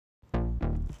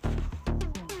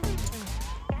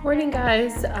Morning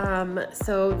guys,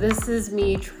 so this is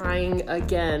me trying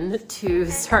again to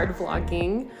start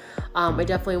vlogging. I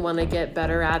definitely want to get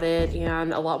better at it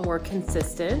and a lot more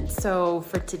consistent. So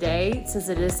for today, since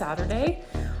it is Saturday,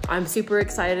 I'm super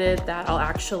excited that I'll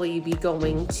actually be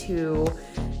going to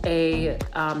a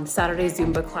Saturday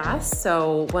Zumba class.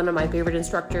 So one of my favorite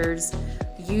instructors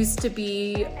used to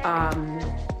be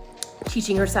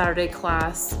teaching her Saturday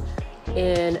class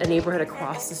in a neighborhood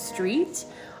across the street.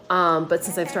 But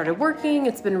since I've started working,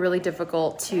 it's been really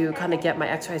difficult to kind of get my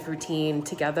exercise routine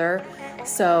together.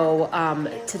 So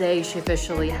today she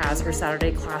officially has her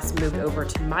Saturday class moved over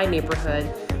to my neighborhood.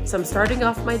 So I'm starting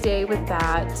off my day with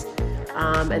that.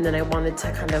 And then I wanted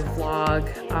to kind of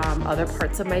vlog other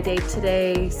parts of my day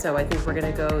today. So I think we're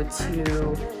gonna go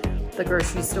to the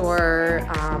grocery store.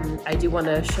 I do want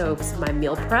to show some of my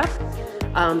meal prep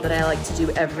that I like to do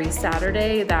every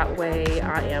Saturday. That way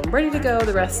I am ready to go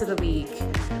the rest of the week.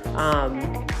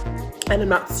 And I'm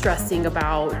not stressing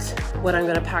about what I'm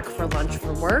gonna pack for lunch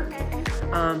for work,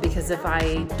 because if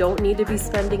I don't need to be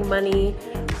spending money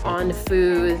on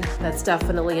food, that's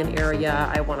definitely an area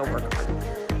I wanna work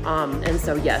on. And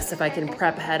so yes, if I can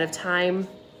prep ahead of time,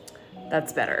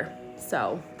 that's better.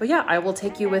 So, but yeah, I will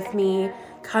take you with me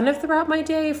kind of throughout my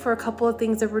day for a couple of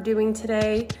things that we're doing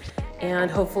today.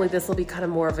 And hopefully this will be kind of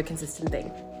more of a consistent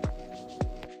thing.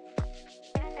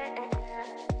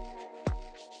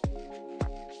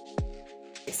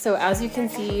 So as you can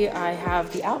see, I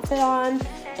have the outfit on,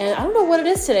 and I don't know what it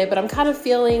is today, but I'm kind of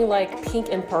feeling like pink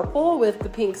and purple with the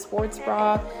pink sports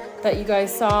bra that you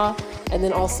guys saw, and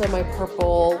then also my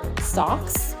purple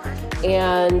socks.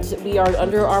 And we are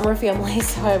Under Armour family,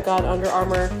 so I've got Under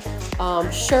Armour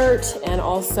shirt, and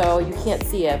also, you can't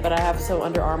see it, but I have some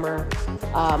Under Armour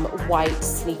white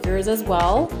sneakers as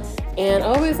well. And I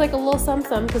always like a little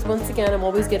something, because once again, I'm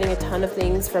always getting a ton of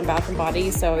things from Bath & Body,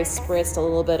 so I spritzed a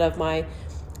little bit of my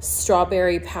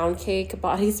strawberry pound cake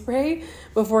body spray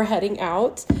before heading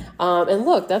out. And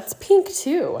look, that's pink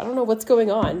too. I don't know what's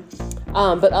going on.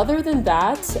 But other than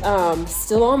that,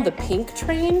 still on the pink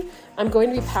train, I'm going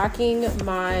to be packing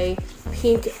my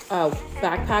pink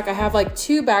backpack. I have like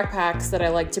two backpacks that I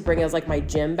like to bring as like my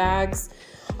gym bags.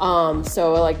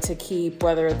 So I like to keep,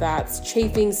 whether that's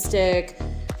chafing stick,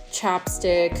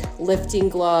 chapstick, lifting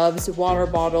gloves, water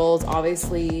bottles,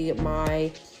 obviously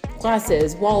my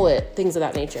glasses, wallet, things of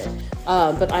that nature.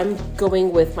 But I'm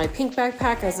going with my pink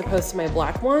backpack as opposed to my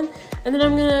black one. And then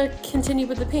I'm gonna continue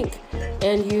with the pink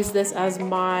and use this as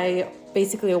my,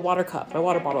 basically a water cup, my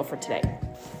water bottle for today.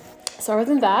 So other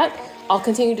than that, I'll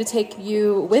continue to take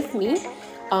you with me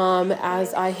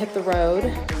as I hit the road,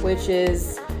 which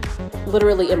is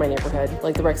literally in my neighborhood,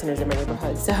 like the rec center is in my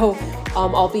neighborhood. So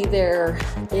I'll be there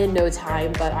in no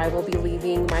time, but I will be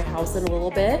leaving my house in a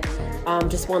little bit.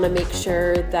 Just want to make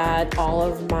sure that all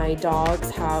of my dogs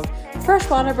have fresh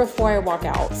water before I walk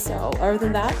out. So other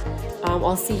than that,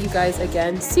 I'll see you guys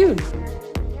again soon.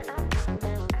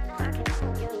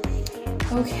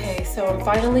 Okay, so I'm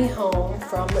finally home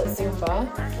from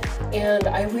Zumba, and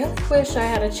I really wish I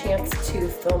had a chance to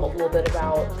film a little bit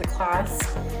about the class,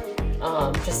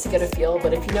 just to get a feel.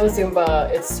 But if you know Zumba,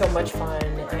 it's so much fun,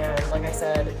 and like I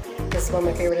said, this is one of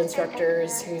my favorite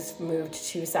instructors who's moved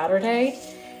to Saturday,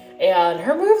 and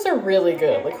her moves are really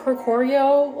good. Like her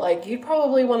choreo, like you'd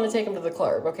probably want to take them to the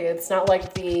club. Okay, it's not like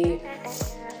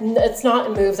it's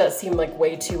not moves that seem like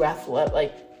way too athletic,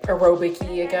 like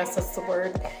aerobic-y, I guess that's the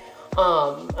word.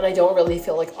 And I don't really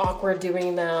feel like awkward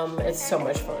doing them. It's so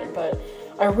much fun, but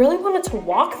I really wanted to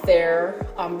walk there.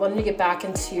 Wanted to get back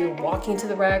into walking to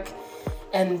the rec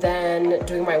and then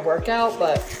doing my workout,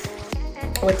 but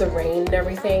with the rain and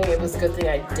everything, it was a good thing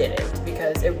I didn't,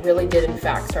 because it really did in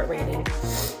fact start raining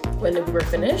when we were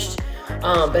finished.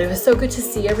 But it was so good to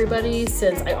see everybody,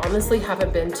 since I honestly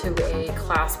haven't been to a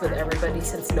class with everybody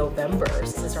since November,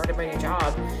 since I started my new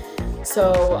job.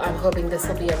 So I'm hoping this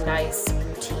will be a nice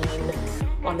routine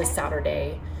on a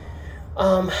Saturday.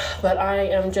 But I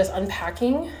am just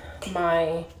unpacking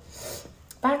my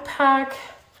backpack.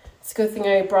 It's a good thing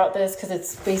I brought this, because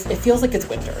it feels like it's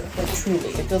winter, like truly.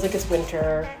 It feels like it's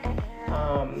winter,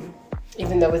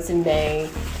 even though it's in May,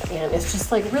 and it's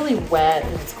just like really wet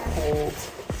and it's cold.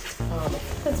 I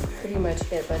think that's pretty much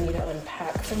it, but I need to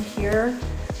unpack from here.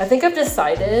 I think I've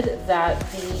decided that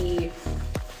the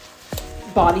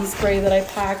body spray that I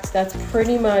packed, that's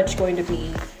pretty much going to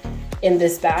be in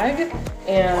this bag.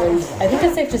 And I think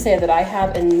it's safe to say that I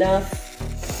have enough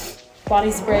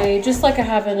body spray, just like I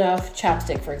have enough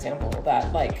chapstick, for example,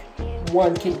 that like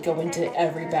one can go into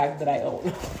every bag that I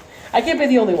own. I can't be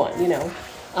the only one, you know.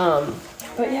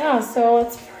 But yeah, so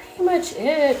that's pretty much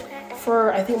it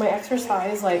for, I think, my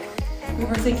exercise. Like, we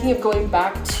were thinking of going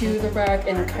back to the rec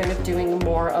and kind of doing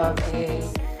more of a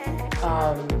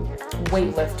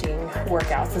weightlifting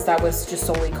workout, since that was just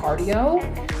solely cardio.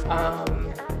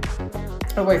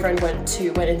 My boyfriend went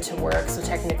into work, so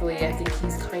technically I think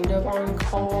he's kind of on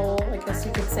call, I guess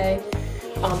you could say.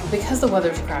 Because the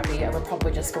weather's crappy, I'm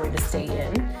probably just going to stay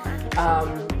in.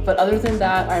 But other than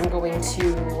that, I'm going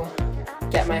to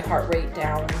get my heart rate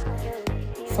down,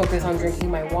 focus on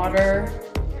drinking my water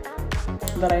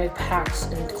that I had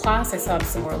packed in class. I still have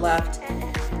some more left.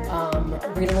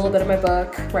 Read a little bit of my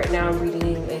book. Right now I'm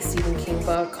reading a Stephen King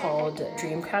book called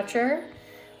Dreamcatcher.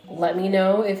 Let me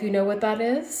know if you know what that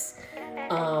is.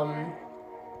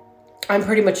 I'm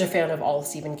pretty much a fan of all of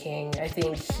Stephen King. I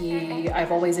think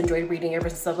I've always enjoyed reading ever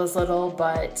since I was little,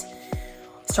 but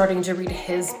starting to read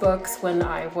his books when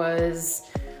I was,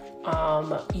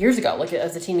 years ago, like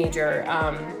as a teenager,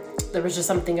 there was just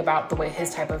something about the way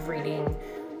his type of writing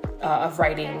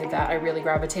that I really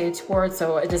gravitated towards.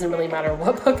 So it doesn't really matter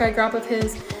what book I grab of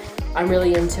his, I'm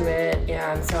really into it.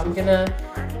 And so I'm gonna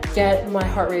get my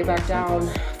heart rate back down,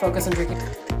 focus on drinking.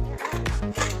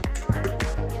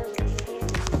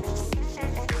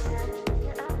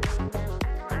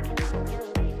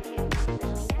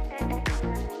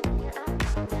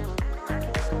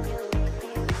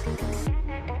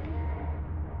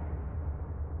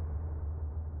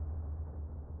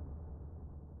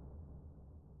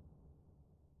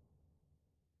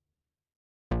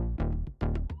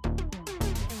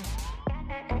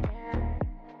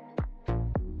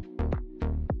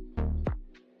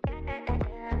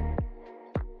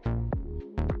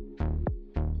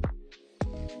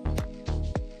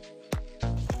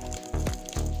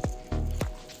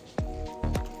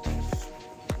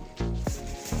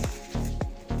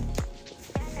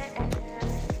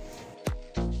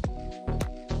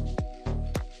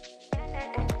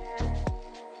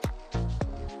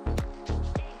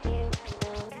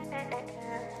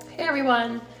 Hey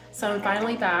everyone, so I'm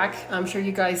finally back. I'm sure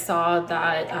you guys saw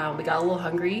that we got a little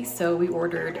hungry, so we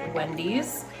ordered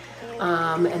Wendy's.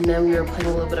 And then we were playing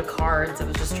a little bit of cards. I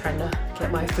was just trying to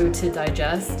get my food to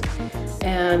digest.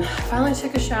 And finally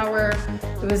took a shower.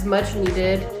 It was much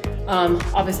needed.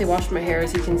 Obviously washed my hair,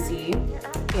 as you can see.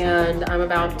 And I'm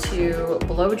about to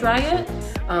blow dry it.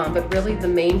 But really the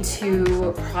main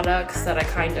two products that I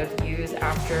kind of use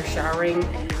after showering,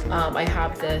 I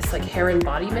have this like hair and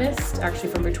body mist, actually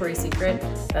from Victoria's Secret,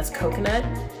 that's coconut.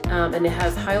 And it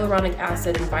has hyaluronic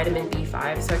acid and vitamin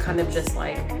B5. So I kind of just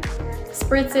like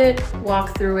spritz it,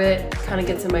 walk through it, kind of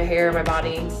gets in my hair, my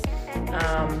body.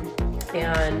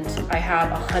 And I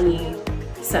have a honey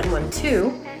scent one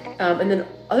too. And then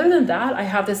other than that, I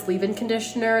have this leave-in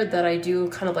conditioner that I do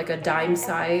kind of like a dime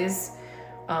size,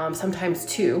 sometimes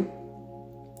two.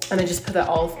 And I just put that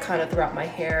all kind of throughout my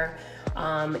hair.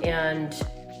 And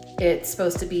it's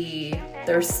supposed to be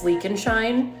their Sleek and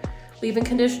Shine leave-in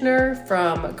conditioner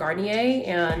from Garnier,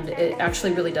 and it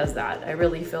actually really does that. I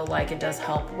really feel like it does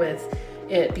help with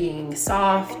it being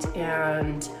soft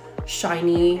and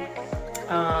shiny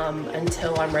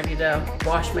until I'm ready to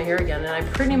wash my hair again. And I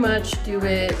pretty much do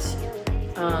it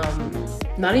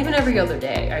not even every other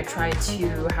day. I try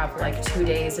to have like 2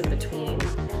 days in between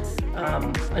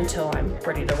until I'm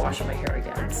ready to wash my hair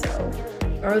again. So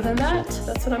other than that,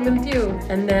 that's what I'm gonna do.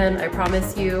 And then I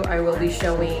promise you I will be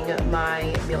showing my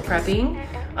meal prepping,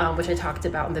 which I talked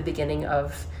about in the beginning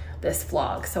of this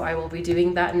vlog. So I will be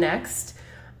doing that next.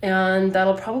 And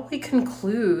that'll probably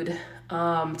conclude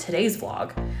today's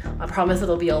vlog. I promise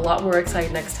it'll be a lot more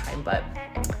exciting next time, but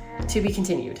to be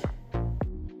continued.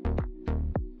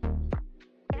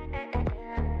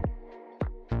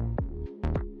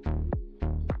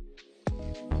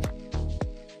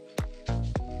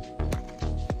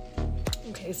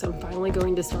 Okay, so I'm finally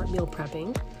going to start meal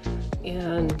prepping,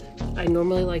 and I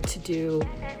normally like to do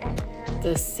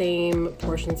the same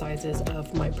portion sizes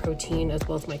of my protein as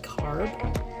well as my carb.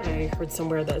 I heard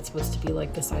somewhere that it's supposed to be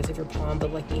like the size of your palm,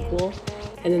 but like equal.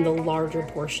 And then the larger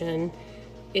portion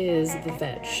is the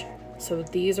veg. So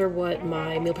these are what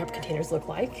my meal prep containers look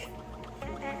like.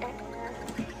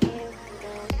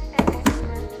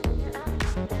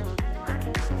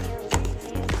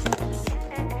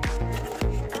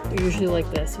 They're usually like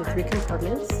this, so 3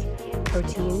 compartments: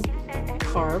 protein,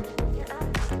 carb,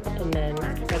 and then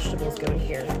vegetables go in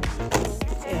here.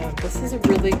 And this is a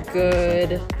really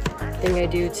good thing I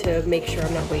do to make sure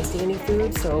I'm not wasting any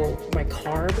food. So my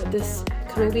carb this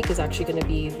coming week is actually going to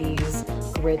be these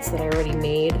grits that I already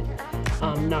made.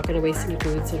 I'm not going to waste any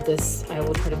food, so this I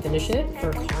will try to finish it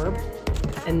for carb.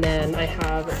 And then I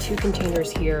have 2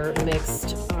 containers here,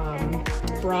 mixed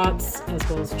brats as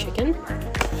well as chicken.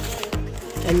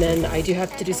 And then I do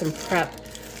have to do some prep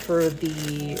for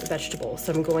the vegetables.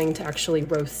 So I'm going to actually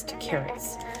roast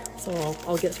carrots. So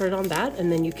I'll get started on that,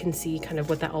 and then you can see kind of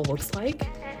what that all looks like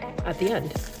at the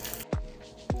end.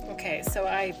 Okay, so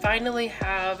I finally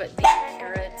have the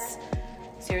carrots.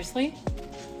 Seriously?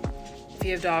 If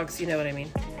you have dogs, you know what I mean.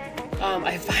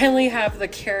 I finally have the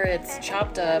carrots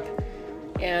chopped up,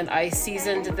 and I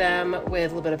seasoned them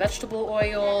with a little bit of vegetable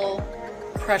oil,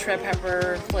 crushed red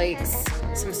pepper flakes,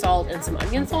 some salt, and some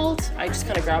onion salt. I just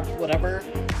kind of grabbed whatever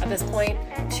at this point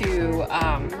to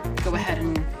go ahead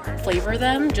and flavor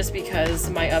them, just because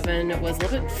my oven was a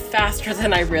little bit faster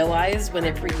than I realized when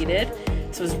it preheated.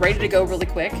 So it was ready to go really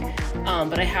quick,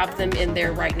 but I have them in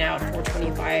there right now at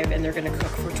 425, and they're gonna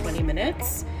cook for 20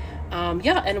 minutes.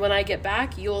 Yeah, and when I get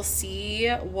back, you'll see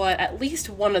what at least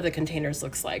one of the containers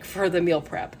looks like for the meal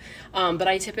prep. But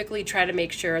I typically try to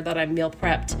make sure that I'm meal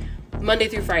prepped Monday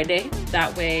through Friday.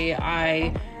 That way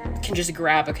I can just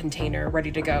grab a container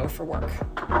ready to go for work.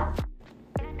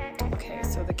 Okay,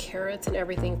 so the carrots and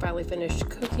everything finally finished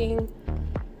cooking,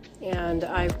 and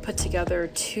I've put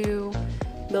together 2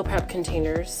 meal prep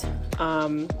containers.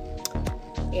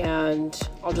 And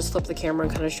I'll just flip the camera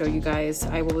and kind of show you guys.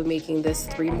 I will be making this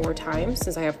 3 more times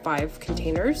since I have 5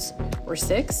 containers, or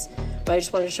 6, but I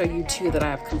just wanted to show you 2 that I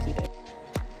have completed.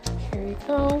 Here you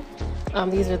go.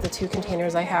 These are the 2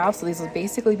 containers I have. So these will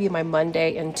basically be my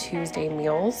Monday and Tuesday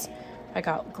meals. I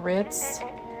got grits,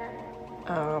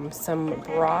 some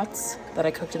brats that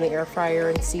I cooked in the air fryer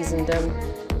and seasoned them,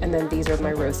 and then these are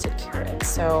my roasted carrots.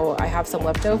 So I have some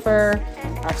left over,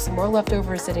 I have some more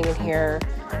leftover sitting in here,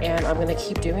 and I'm gonna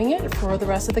keep doing it for the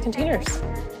rest of the containers.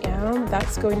 And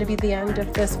that's going to be the end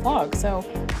of this vlog, so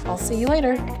I'll see you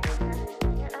later.